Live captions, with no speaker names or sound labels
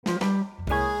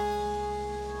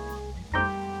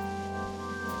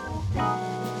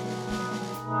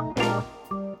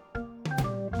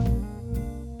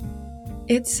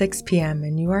It's 6 p.m.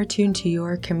 and you are tuned to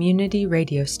your community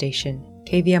radio station,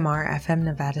 KVMR FM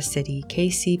Nevada City,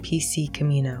 KCPC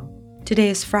Camino. Today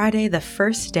is Friday, the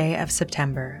first day of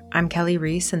September. I'm Kelly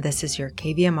Reese and this is your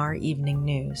KVMR Evening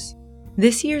News.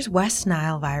 This year's West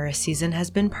Nile virus season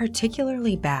has been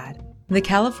particularly bad. The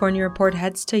California report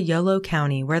heads to Yolo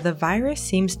County, where the virus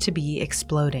seems to be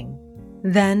exploding.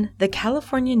 Then, the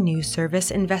California News Service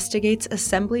investigates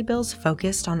assembly bills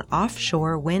focused on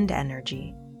offshore wind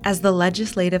energy. As the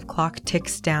legislative clock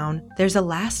ticks down, there's a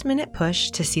last-minute push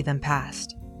to see them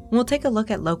passed. We'll take a look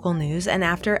at local news, and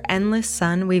after endless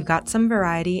sun, we've got some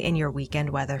variety in your weekend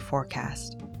weather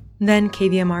forecast. Then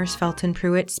KVMR's Felton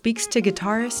Pruitt speaks to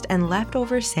guitarist and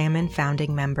Leftover Salmon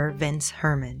founding member Vince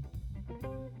Herman.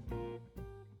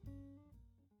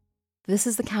 This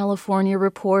is the California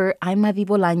Report. I'm Mavi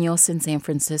Bolaños in San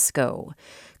Francisco.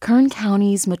 Kern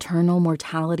County's maternal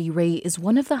mortality rate is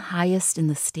one of the highest in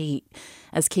the state.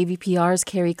 As KVPR's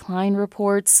Carrie Klein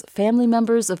reports, family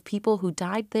members of people who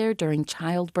died there during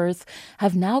childbirth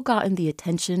have now gotten the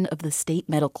attention of the state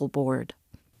medical board.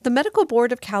 The Medical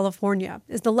Board of California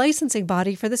is the licensing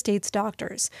body for the state's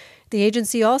doctors. The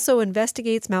agency also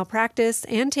investigates malpractice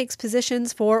and takes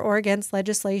positions for or against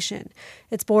legislation.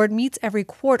 Its board meets every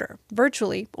quarter,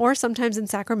 virtually, or sometimes in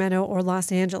Sacramento or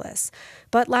Los Angeles.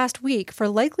 But last week, for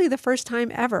likely the first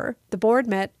time ever, the board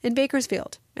met in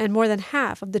Bakersfield, and more than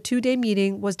half of the two-day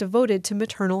meeting was devoted to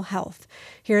maternal health.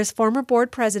 Here's former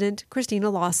board president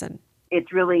Christina Lawson.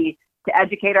 It's really to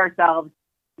educate ourselves,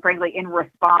 frankly, in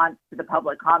response to the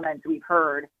public comments we've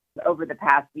heard over the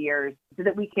past years so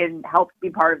that we can help be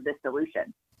part of this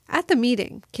solution. At the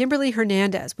meeting, Kimberly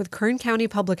Hernandez with Kern County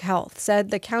Public Health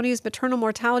said the county's maternal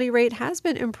mortality rate has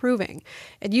been improving.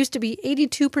 It used to be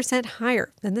 82%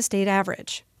 higher than the state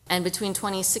average. And between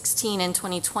 2016 and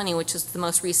 2020, which is the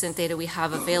most recent data we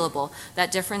have available,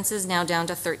 that difference is now down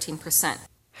to 13%.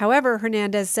 However,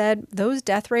 Hernandez said those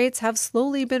death rates have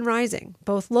slowly been rising,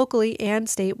 both locally and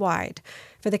statewide.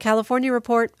 For the California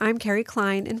Report, I'm Carrie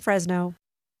Klein in Fresno.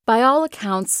 By all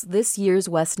accounts, this year's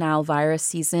West Nile virus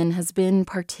season has been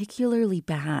particularly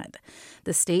bad.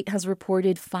 The state has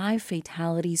reported 5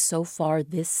 fatalities so far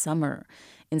this summer.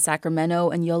 In Sacramento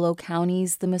and Yolo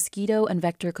counties, the Mosquito and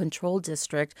Vector Control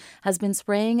District has been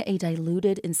spraying a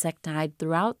diluted insecticide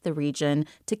throughout the region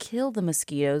to kill the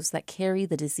mosquitoes that carry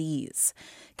the disease.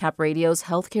 Cap Radio's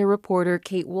healthcare reporter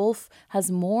Kate Wolf has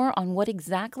more on what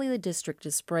exactly the district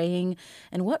is spraying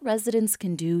and what residents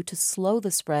can do to slow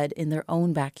the spread in their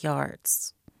own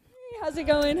backyards. Hey, how's it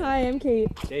going? Hi, I'm Kate.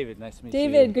 David, nice to meet you.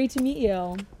 David, great to meet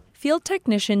you. Field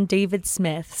technician David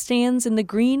Smith stands in the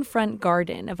green front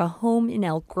garden of a home in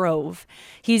Elk Grove.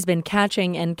 He's been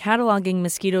catching and cataloging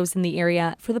mosquitoes in the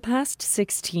area for the past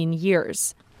 16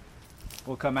 years.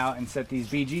 We'll come out and set these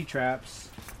BG traps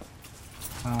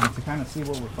to kind of see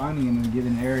what we're finding in a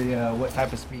given area, what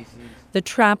type of species. The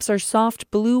traps are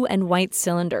soft blue and white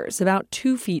cylinders, about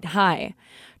 2 feet high.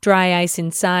 Dry ice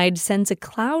inside sends a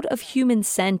cloud of human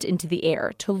scent into the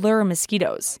air to lure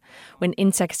mosquitoes. When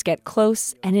insects get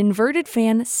close, an inverted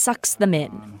fan sucks them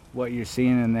in. What you're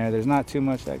seeing in there, there's not too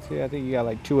much actually. I think you got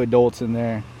like 2 adults in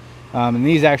there. And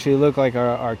these actually look like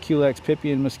our Culex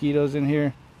pipian mosquitoes in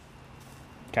here.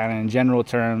 Kind of in general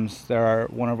terms, they're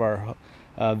one of our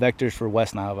vectors for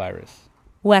West Nile virus.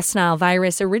 West Nile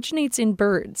virus originates in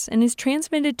birds and is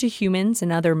transmitted to humans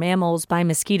and other mammals by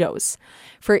mosquitoes.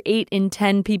 For 8 in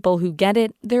 10 people who get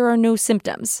it, there are no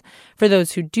symptoms. For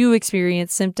those who do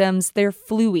experience symptoms, they're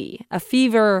flu-y, a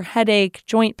fever, headache,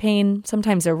 joint pain,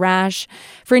 sometimes a rash.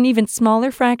 For an even smaller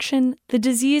fraction, the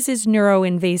disease is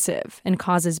neuroinvasive and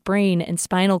causes brain and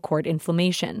spinal cord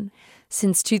inflammation.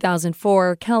 Since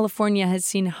 2004, California has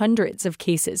seen hundreds of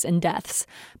cases and deaths,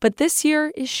 but this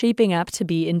year is shaping up to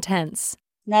be intense.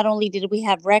 Not only did we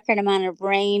have record amount of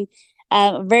rain,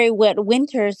 very wet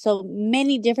winter, so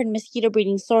many different mosquito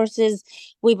breeding sources.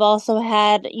 We've also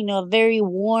had, very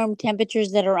warm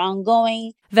temperatures that are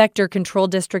ongoing. Vector Control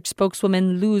District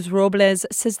spokeswoman Luz Robles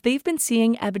says they've been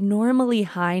seeing abnormally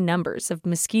high numbers of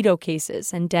mosquito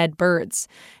cases and dead birds,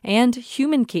 and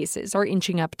human cases are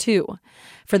inching up too.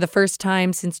 For the first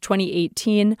time since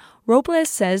 2018, Robles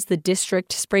says the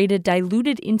district sprayed a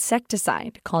diluted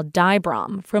insecticide called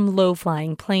Dibrom from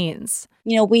low-flying planes.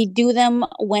 We do them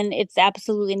when it's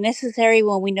absolutely necessary,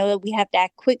 when we know that we have to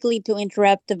act quickly to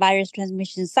interrupt the virus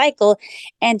transmission cycle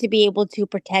and to be able to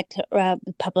protect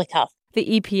public health.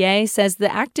 The EPA says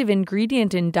the active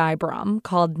ingredient in dibrom,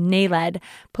 called NALED,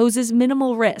 poses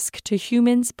minimal risk to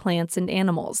humans, plants, and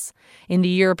animals. In the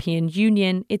European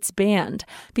Union, it's banned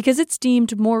because it's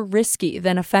deemed more risky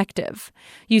than effective.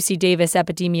 UC Davis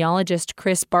epidemiologist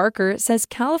Chris Barker says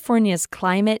California's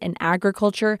climate and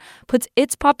agriculture puts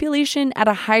its population at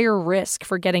a higher risk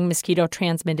for getting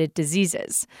mosquito-transmitted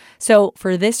diseases. So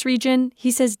for this region,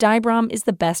 he says dibrom is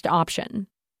the best option.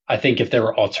 I think if there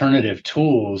were alternative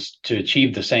tools to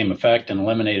achieve the same effect and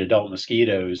eliminate adult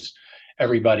mosquitoes,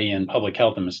 everybody in public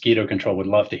health and mosquito control would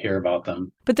love to hear about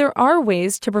them. But there are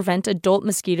ways to prevent adult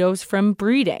mosquitoes from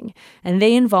breeding, and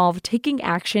they involve taking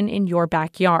action in your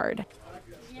backyard.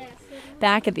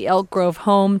 Back at the Elk Grove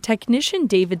home, technician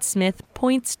David Smith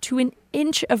points to an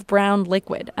inch of brown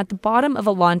liquid at the bottom of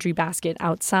a laundry basket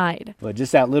outside. But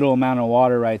just that little amount of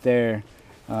water right there,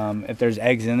 if there's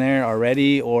eggs in there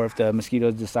already, or if the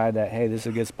mosquitoes decide that, hey, this is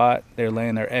a good spot, they're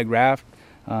laying their egg raft,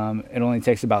 it only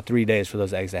takes about 3 days for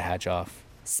those eggs to hatch off.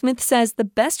 Smith says the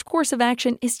best course of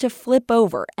action is to flip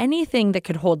over anything that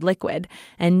could hold liquid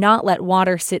and not let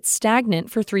water sit stagnant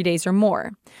for 3 days or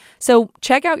more. So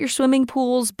check out your swimming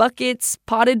pools, buckets,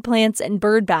 potted plants, and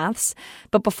bird baths.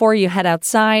 But before you head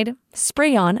outside,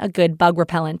 spray on a good bug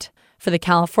repellent. For the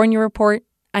California Report,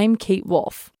 I'm Kate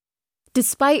Wolf.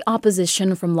 Despite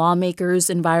opposition from lawmakers,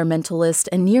 environmentalists,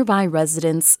 and nearby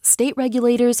residents, state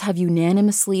regulators have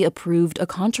unanimously approved a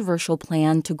controversial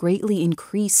plan to greatly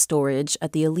increase storage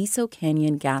at the Aliso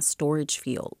Canyon gas storage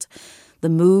field. The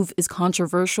move is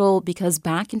controversial because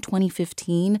back in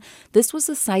 2015, this was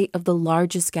the site of the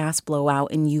largest gas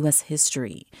blowout in U.S.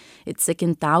 history. It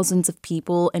sickened thousands of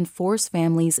people and forced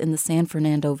families in the San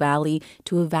Fernando Valley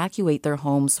to evacuate their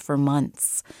homes for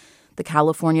months. The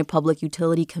California Public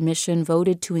Utility Commission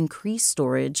voted to increase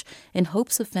storage in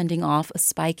hopes of fending off a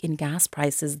spike in gas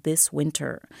prices this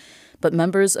winter. But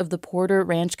members of the Porter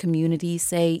Ranch community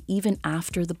say even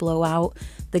after the blowout,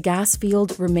 the gas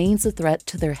field remains a threat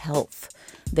to their health.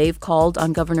 They've called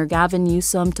on Governor Gavin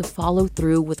Newsom to follow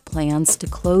through with plans to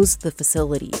close the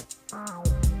facility.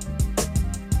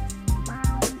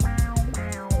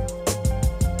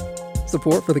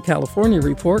 Support for the California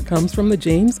Report comes from the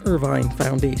James Irvine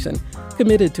Foundation,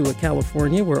 committed to a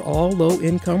California where all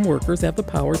low-income workers have the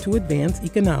power to advance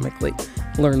economically.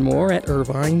 Learn more at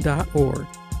irvine.org.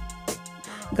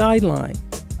 Guideline.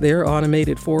 Their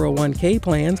automated 401k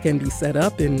plans can be set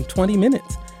up in 20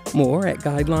 minutes. More at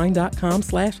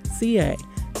guideline.com/CA.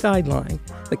 Guideline,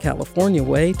 the California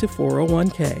way to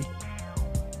 401k.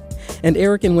 And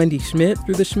Eric and Wendy Schmidt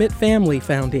through the Schmidt Family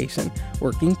Foundation,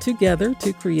 working together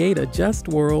to create a just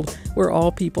world where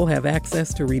all people have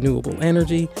access to renewable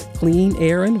energy, clean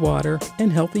air and water,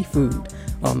 and healthy food.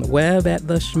 On the web at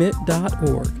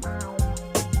theschmidt.org.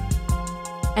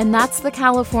 And that's the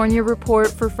California Report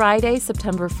for Friday,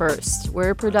 September 1st.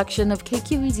 We're a production of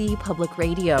KQED Public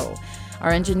Radio. Our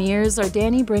engineers are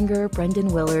Danny Bringer, Brendan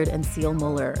Willard, and Seal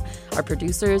Muller. Our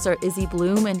producers are Izzy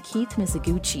Bloom and Keith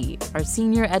Mizuguchi. Our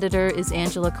senior editor is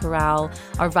Angela Corral.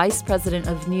 Our vice president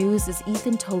of news is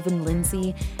Ethan Toven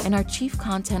Lindsay. And our chief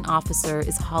content officer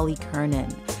is Holly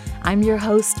Kernan. I'm your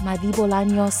host, Madi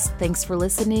Bolaños. Thanks for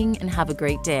listening and have a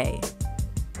great day.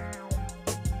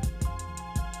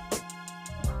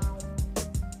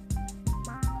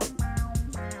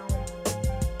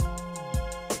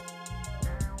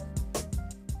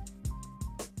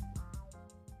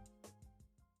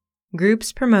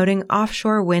 Groups promoting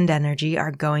offshore wind energy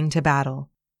are going to battle.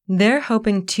 They're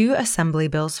hoping 2 assembly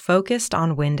bills focused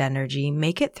on wind energy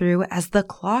make it through as the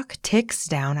clock ticks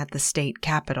down at the state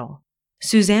capitol.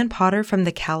 Suzanne Potter from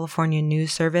the California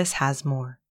News Service has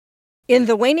more. In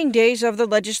the waning days of the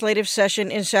legislative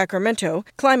session in Sacramento,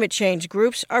 climate change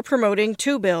groups are promoting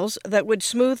 2 bills that would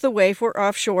smooth the way for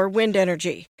offshore wind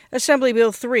energy. Assembly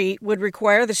Bill 3 would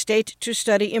require the state to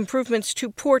study improvements to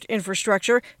port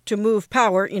infrastructure to move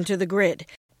power into the grid.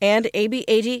 And AB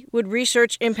 80 would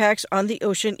research impacts on the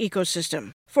ocean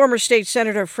ecosystem. Former State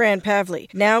Senator Fran Pavley,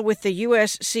 now with the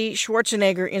USC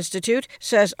Schwarzenegger Institute,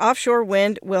 says offshore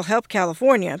wind will help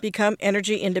California become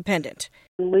energy independent.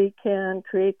 We can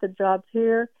create the jobs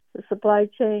here, the supply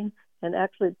chain, and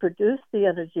actually produce the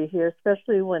energy here,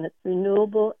 especially when it's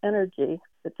renewable energy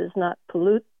that does not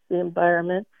pollute the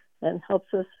environment and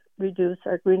helps us reduce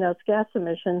our greenhouse gas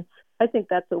emissions. I think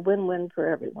that's a win-win for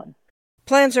everyone.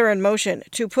 Plans are in motion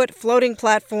to put floating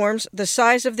platforms the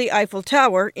size of the Eiffel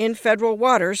Tower in federal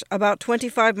waters about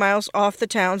 25 miles off the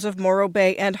towns of Morro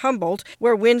Bay and Humboldt,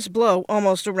 where winds blow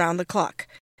almost around the clock.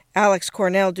 Alex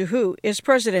Cornell Duhoux is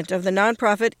president of the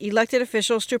nonprofit Elected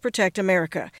Officials to Protect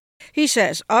America. He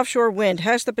says offshore wind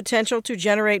has the potential to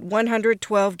generate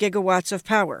 112 gigawatts of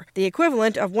power, the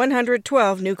equivalent of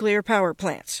 112 nuclear power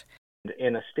plants.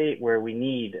 In a state where we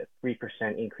need a 3%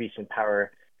 increase in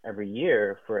power every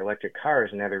year for electric cars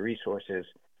and other resources,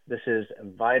 this is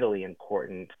vitally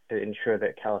important to ensure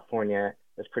that California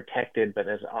is protected but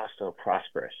is also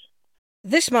prosperous.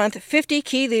 This month, 50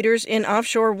 key leaders in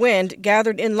offshore wind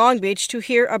gathered in Long Beach to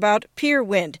hear about Pier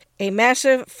Wind, a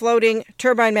massive floating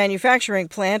turbine manufacturing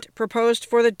plant proposed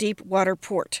for the deep water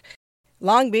port.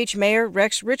 Long Beach Mayor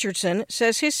Rex Richardson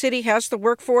says his city has the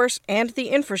workforce and the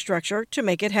infrastructure to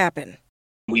make it happen.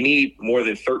 We need more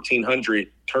than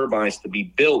 1,300 turbines to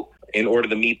be built in order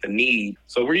to meet the need.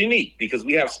 So we're unique because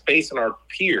we have space in our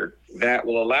pier that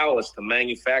will allow us to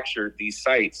manufacture these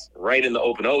sites right in the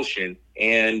open ocean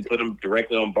and put them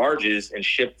directly on barges and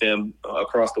ship them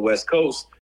across the West Coast.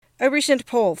 A recent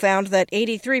poll found that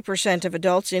 83% of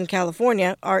adults in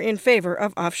California are in favor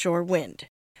of offshore wind.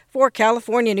 For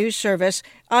California News Service,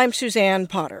 I'm Suzanne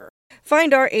Potter.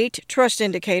 Find our 8 trust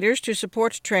indicators to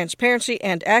support transparency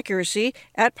and accuracy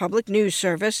at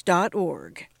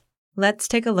publicnewsservice.org. Let's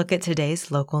take a look at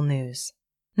today's local news.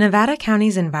 Nevada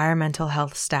County's environmental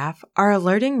health staff are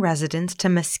alerting residents to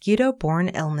mosquito-borne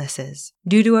illnesses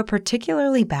due to a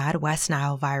particularly bad West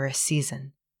Nile virus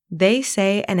season. They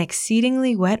say an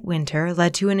exceedingly wet winter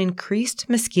led to an increased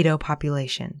mosquito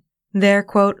population. Their,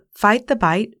 quote, "Fight the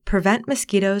Bite, Prevent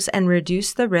Mosquitoes and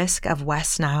Reduce the Risk of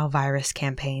West Nile Virus"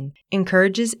 campaign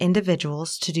encourages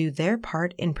individuals to do their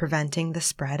part in preventing the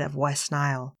spread of West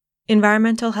Nile.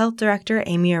 Environmental Health Director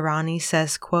Amy Arani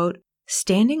says, quote,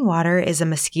 "Standing water is a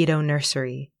mosquito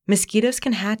nursery. Mosquitoes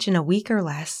can hatch in a week or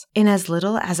less in as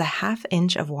little as a half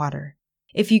inch of water.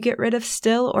 If you get rid of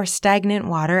still or stagnant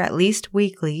water at least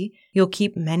weekly, you'll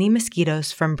keep many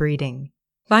mosquitoes from breeding."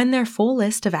 Find their full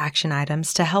list of action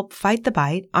items to help fight the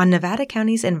bite on Nevada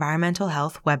County's Environmental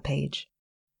Health webpage.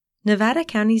 Nevada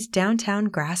County's downtown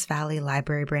Grass Valley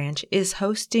Library branch is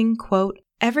hosting, quote,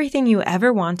 "Everything you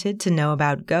ever wanted to know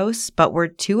about ghosts but were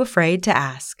too afraid to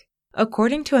ask."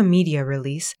 According to a media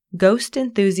release, ghost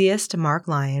enthusiast Mark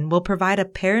Lyon will provide a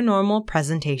paranormal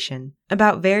presentation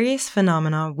about various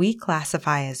phenomena we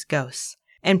classify as ghosts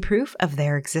and proof of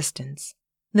their existence.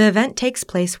 The event takes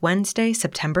place Wednesday,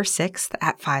 September 6th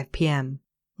at 5 p.m.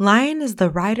 Lyon is the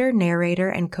writer, narrator,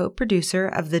 and co-producer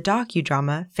of the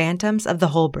docudrama Phantoms of the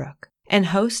Holbrook and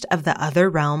host of the Other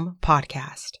Realm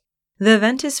podcast. The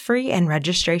event is free and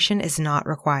registration is not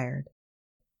required.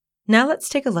 Now let's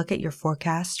take a look at your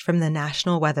forecast from the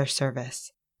National Weather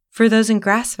Service. For those in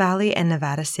Grass Valley and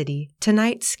Nevada City,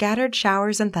 tonight scattered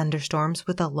showers and thunderstorms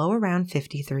with a low around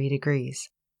 53 degrees.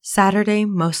 Saturday,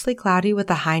 mostly cloudy with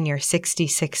a high near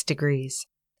 66 degrees.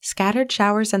 Scattered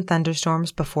showers and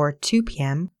thunderstorms before 2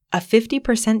 p.m., a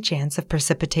 50% chance of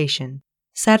precipitation.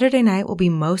 Saturday night will be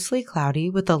mostly cloudy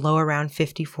with a low around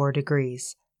 54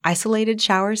 degrees. Isolated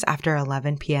showers after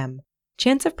 11 p.m.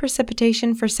 Chance of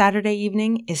precipitation for Saturday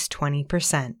evening is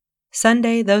 20%.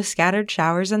 Sunday, those scattered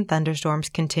showers and thunderstorms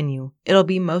continue. It'll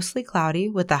be mostly cloudy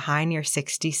with a high near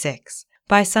 66.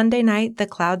 By Sunday night, the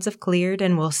clouds have cleared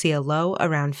and we'll see a low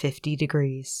around 50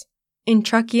 degrees. In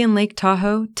Truckee and Lake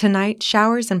Tahoe, tonight,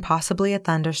 showers and possibly a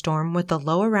thunderstorm with a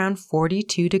low around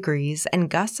 42 degrees and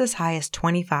gusts as high as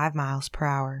 25 miles per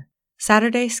hour.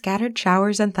 Saturday, scattered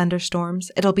showers and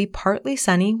thunderstorms. It'll be partly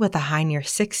sunny with a high near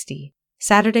 60.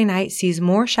 Saturday night sees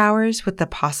more showers with the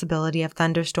possibility of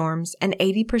thunderstorms and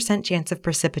 80% chance of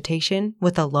precipitation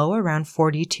with a low around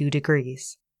 42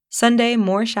 degrees. Sunday,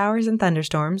 more showers and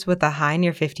thunderstorms with a high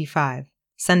near 55.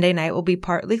 Sunday night will be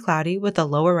partly cloudy with a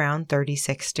low around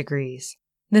 36 degrees.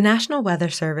 The National Weather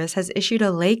Service has issued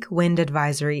a lake wind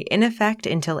advisory in effect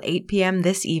until 8 p.m.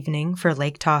 this evening for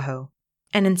Lake Tahoe.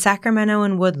 And in Sacramento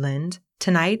and Woodland,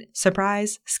 tonight,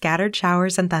 surprise, scattered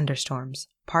showers and thunderstorms,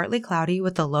 partly cloudy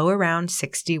with a low around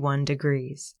 61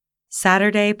 degrees.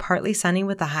 Saturday, partly sunny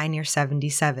with a high near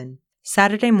 77.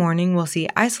 Saturday morning, we'll see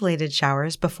isolated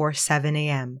showers before 7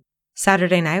 a.m.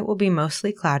 Saturday night will be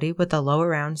mostly cloudy with a low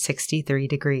around 63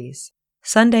 degrees.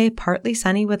 Sunday, partly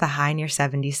sunny with a high near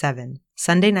 77.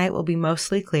 Sunday night will be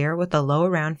mostly clear with a low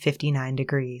around 59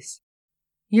 degrees.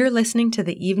 You're listening to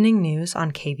the evening news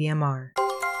on KVMR.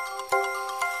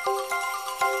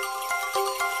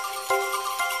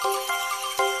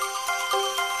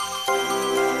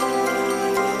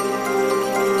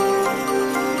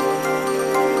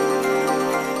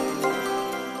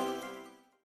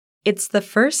 It's the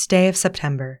first day of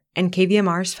September, and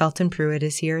KVMR's Felton Pruitt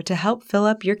is here to help fill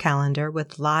up your calendar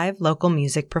with live local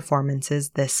music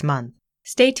performances this month.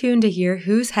 Stay tuned to hear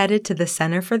who's headed to the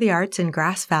Center for the Arts in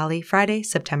Grass Valley Friday,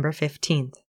 September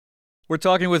 15th. We're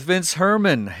talking with Vince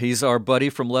Herman. He's our buddy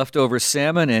from Leftover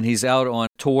Salmon, and he's out on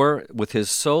tour with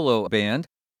his solo band.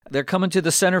 They're coming to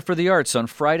the Center for the Arts on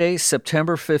Friday,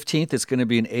 September 15th. It's going to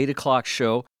be an 8 o'clock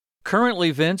show.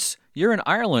 Currently, Vince, you're in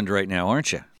Ireland right now,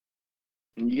 aren't you?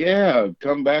 Yeah, I've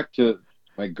come back to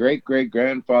my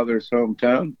great-great-grandfather's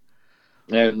hometown,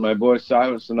 and my boy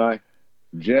Silas and I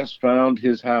just found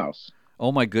his house.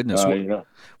 Oh, my goodness.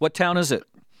 What town is it?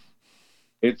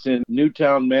 It's in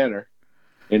Newtown Manor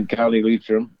in County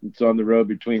Leitrim. It's on the road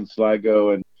between Sligo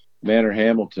and Manor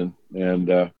Hamilton,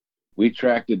 and we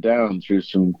tracked it down through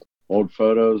some old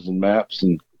photos and maps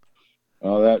and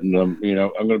all that, and I'm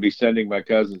going to be sending my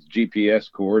cousins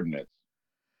GPS coordinates.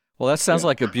 Well, that sounds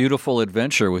like a beautiful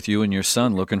adventure with you and your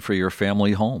son looking for your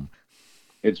family home.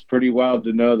 It's pretty wild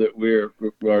to know that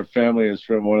our family is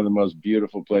from one of the most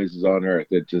beautiful places on earth.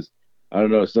 It just, I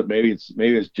don't know, so maybe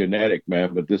it's genetic,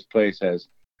 man, but this place has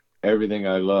everything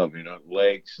I love,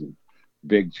 lakes and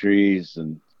big trees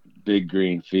and big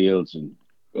green fields and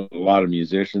a lot of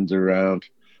musicians around,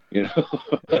 It's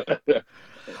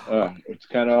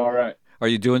kind of all right. Are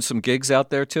you doing some gigs out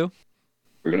there too?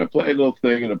 We're going to play a little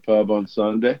thing in a pub on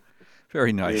Sunday.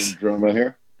 Very nice. Drama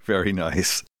here. Very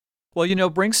nice. Well,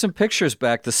 bring some pictures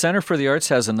back. The Center for the Arts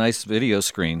has a nice video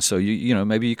screen, so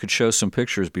maybe you could show some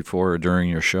pictures before or during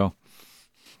your show.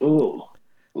 Ooh.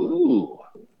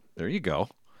 There you go.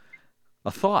 A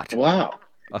thought. Wow.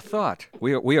 A thought.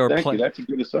 We are Thank you. That's a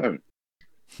good assignment.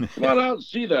 Come on out and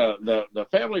see the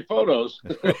family photos.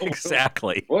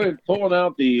 Exactly. We're pulling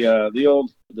out the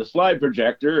slide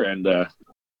projector and.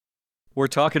 We're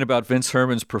talking about Vince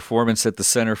Herman's performance at the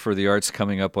Center for the Arts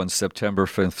coming up on September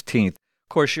 15th. Of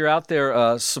course, you're out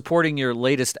there supporting your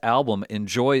latest album,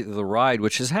 Enjoy the Ride,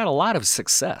 which has had a lot of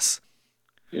success.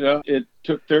 It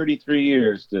took 33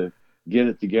 years to get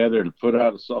it together to put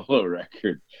out a solo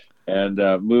record. And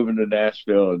moving to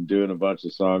Nashville and doing a bunch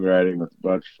of songwriting with a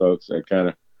bunch of folks, I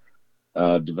kind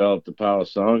of developed a pile of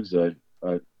songs I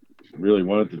really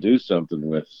wanted to do something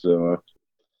with. So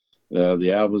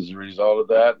the album is a result of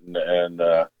that, and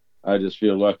I just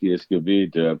feel lucky as could be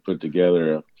to put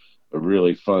together a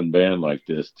really fun band like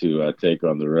this to take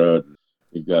on the road.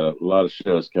 We've got a lot of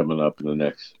shows coming up in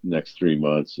the next 3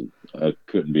 months, and I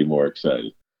couldn't be more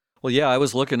excited. Well, yeah, I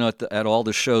was looking at all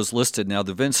the shows listed. Now,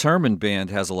 the Vince Herman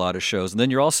Band has a lot of shows, and then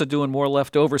you're also doing more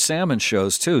Leftover Salmon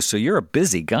shows, too, so you're a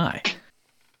busy guy.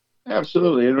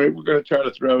 Absolutely, and we're going to try to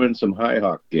throw in some High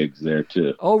Hawk gigs there,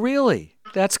 too. Oh, really?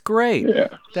 That's great. Yeah.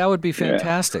 That would be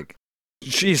fantastic. Yeah.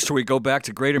 Geez, do we go back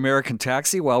to Great American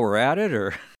Taxi while we're at it,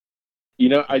 or?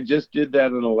 I just did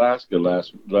that in Alaska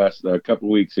last a couple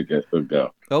weeks ago.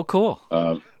 Oh, cool.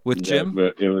 With Jim?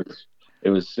 But it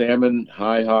was Salmon,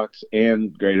 High Hawks,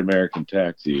 and Great American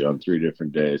Taxi on 3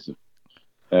 different days.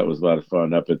 That was a lot of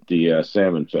fun up at the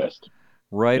Salmon Fest.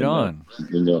 Right on.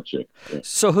 In Milchick. Yeah.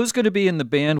 So who's going to be in the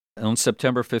band on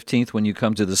September 15th when you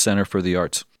come to the Center for the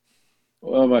Arts?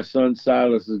 Well, my son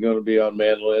Silas is going to be on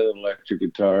mandolin and electric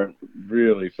guitar.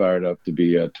 Really fired up to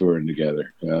be touring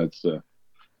together.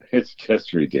 It's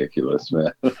just ridiculous,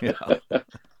 man. Yeah.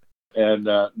 And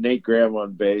Nate Graham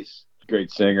on bass,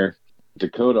 great singer.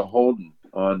 Dakota Holden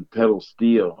on pedal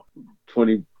steel,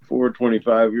 24,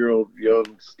 25-year-old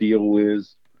young steel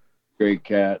whiz, great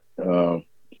cat, kind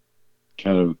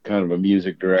of a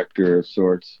music director of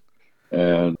sorts.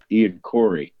 And Ian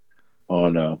Corey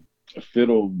on a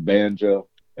fiddle, banjo,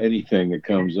 anything that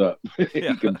comes up,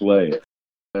 he can play it.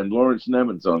 And Lawrence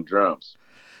Nemens on drums.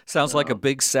 Sounds like a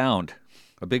big sound,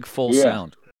 a big full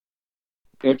sound.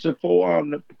 It's a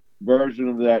full-on version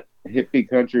of that hippie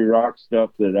country rock stuff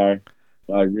that I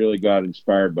really got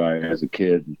inspired by as a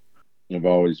kid. I've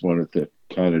always wanted to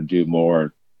kind of do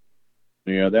more.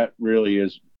 That really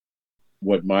is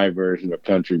what my version of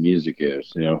country music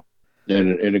is, and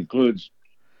it includes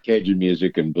Cajun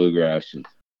music and bluegrass and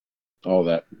all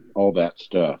that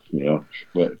stuff,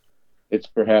 but it's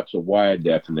perhaps a wide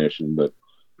definition, but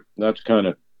that's kind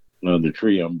of the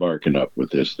tree I'm barking up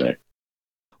with this thing.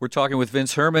 We're talking with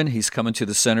Vince Herman. He's coming to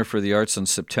the Center for the Arts on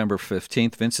September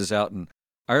 15th. Vince is out in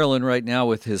Ireland right now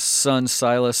with his son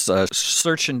Silas,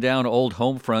 searching down old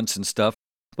home fronts and stuff.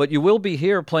 But you will be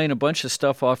here playing a bunch of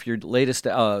stuff off your latest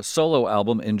solo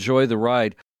album, Enjoy the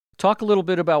Ride. Talk a little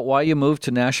bit about why you moved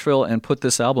to Nashville and put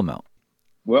this album out.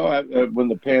 Well, when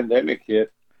the pandemic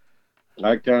hit,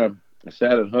 I kind of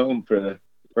sat at home for the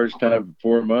first time in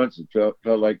 4 months. It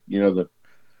felt like,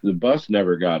 the bus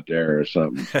never got there or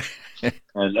something.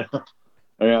 And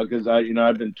because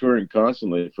I've been touring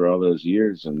constantly for all those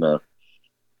years, and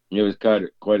it was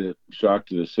quite a shock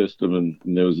to the system, and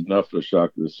there was enough of a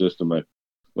shock to the system. I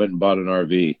went and bought an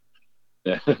RV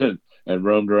and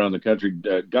roamed around the country.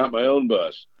 Got my own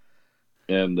bus,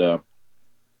 and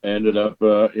ended up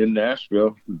in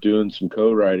Nashville doing some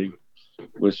co-writing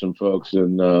with some folks,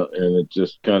 and it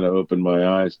just kind of opened my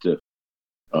eyes to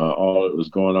all that was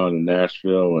going on in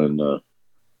Nashville, and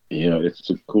it's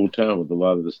a cool town with a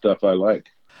lot of the stuff I like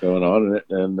going on in it,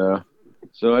 and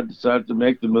so I decided to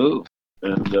make the move,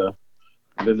 and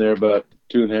I've been there about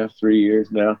 2.5, 3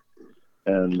 years now,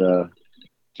 and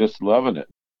just loving it.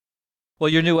 Well,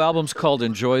 your new album's called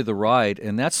Enjoy the Ride,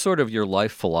 and that's sort of your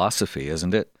life philosophy,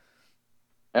 isn't it?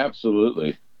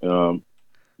 Absolutely. And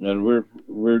we're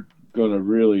going to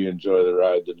really enjoy the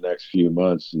ride the next few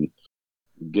months and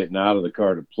getting out of the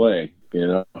car to play.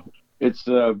 It's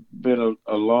been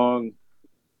a long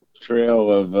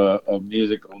trail of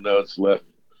musical notes left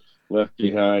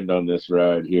behind on this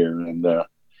ride here, and a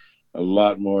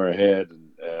lot more ahead.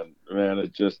 And man,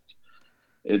 it just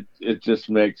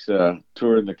makes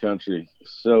touring the country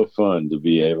so fun to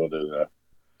be able to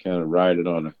kind of ride it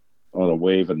on a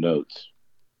wave of notes.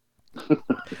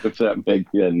 If that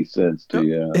makes any sense to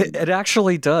you. It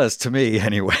actually does to me,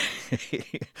 anyway.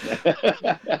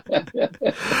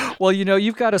 Well,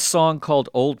 you've got a song called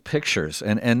Old Pictures,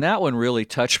 and that one really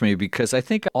touched me because I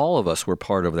think all of us were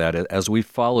part of that as we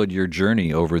followed your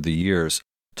journey over the years.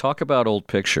 Talk about Old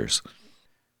Pictures.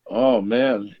 Oh,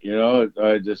 man.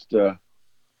 I just,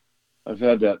 I've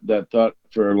had that thought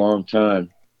for a long time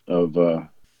of,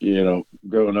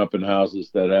 growing up in houses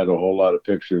that had a whole lot of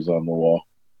pictures on the wall.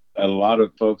 And a lot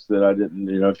of folks that I didn't,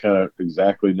 kind of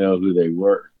exactly know who they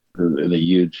were in a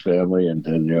huge family, and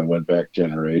went back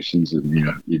generations, and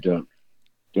you don't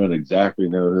exactly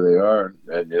know who they are,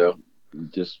 and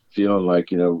just feeling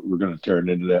like we're going to turn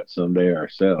into that someday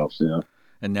ourselves.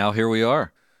 And now here we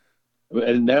are.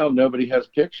 And now nobody has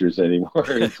pictures anymore.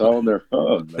 It's all on their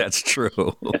phone. That's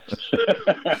true.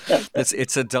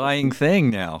 It's a dying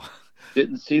thing now.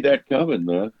 Didn't see that coming,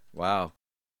 man. Wow.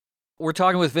 We're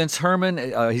talking with Vince Herman.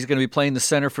 He's going to be playing the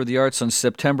Center for the Arts on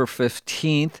September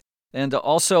 15th, and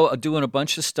also doing a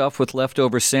bunch of stuff with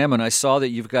Leftover Salmon. I saw that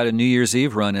you've got a New Year's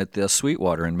Eve run at the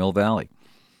Sweetwater in Mill Valley.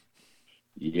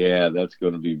 Yeah, that's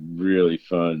going to be really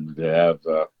fun to have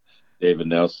David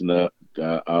Nelson out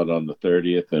on the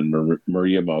 30th and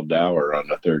Maria Moldauer on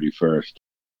the 31st.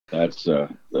 That's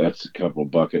a couple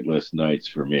bucket list nights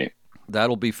for me.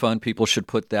 That'll be fun. People should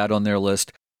put that on their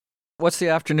list. What's the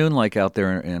afternoon like out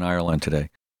there in Ireland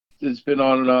today? It's been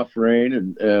on and off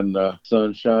rain and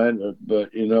sunshine,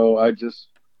 but I just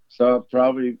saw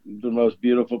probably the most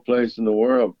beautiful place in the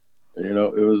world. It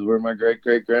was where my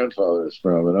great-great-grandfather is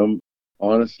from, and I'm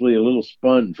honestly a little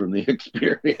spun from the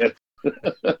experience.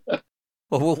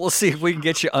 Well, we'll see if we can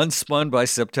get you unspun by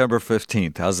September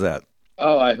 15th. How's that?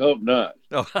 Oh, I hope not.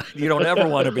 Oh, you don't ever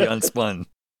want to be unspun.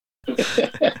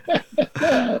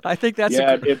 I think that's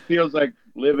it feels like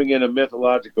living in a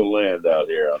mythological land out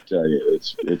here. I'll tell you,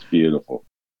 it's beautiful.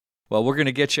 Well, we're going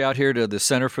to get you out here to the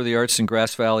Center for the Arts in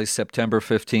Grass Valley September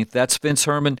 15th. That's Vince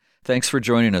Herman. Thanks for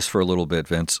joining us for a little bit,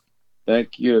 Vince.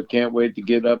 Thank you. Can't wait to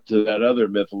get up to that other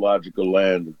mythological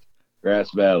land,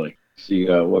 Grass Valley. See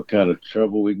what kind of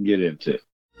trouble we can get into.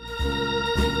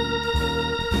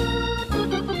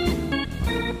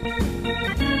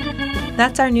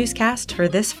 That's our newscast for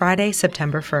this Friday,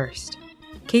 September 1st.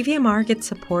 KVMR gets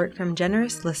support from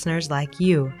generous listeners like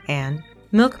you and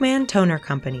Milkman Toner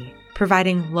Company,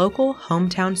 providing local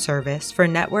hometown service for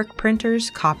network printers,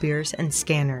 copiers, and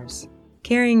scanners,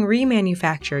 carrying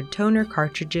remanufactured toner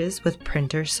cartridges with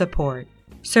printer support,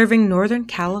 serving Northern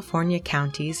California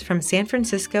counties from San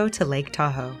Francisco to Lake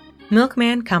Tahoe.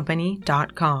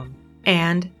 MilkmanCompany.com.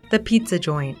 And The Pizza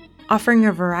Joint, offering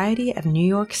a variety of New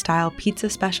York-style pizza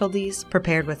specialties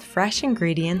prepared with fresh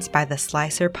ingredients by the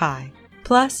slicer pie,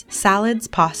 plus salads,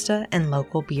 pasta, and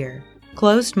local beer.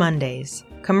 Closed Mondays.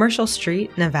 Commercial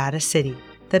Street, Nevada City.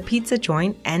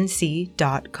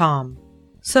 ThePizzaJointNC.com.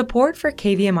 Support for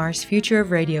KVMR's Future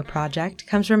of Radio project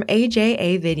comes from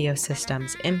AJA Video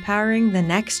Systems, empowering the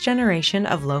next generation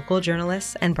of local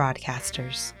journalists and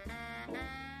broadcasters.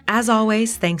 As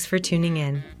always, thanks for tuning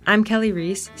in. I'm Kelly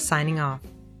Reese, signing off.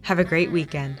 Have a great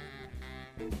weekend.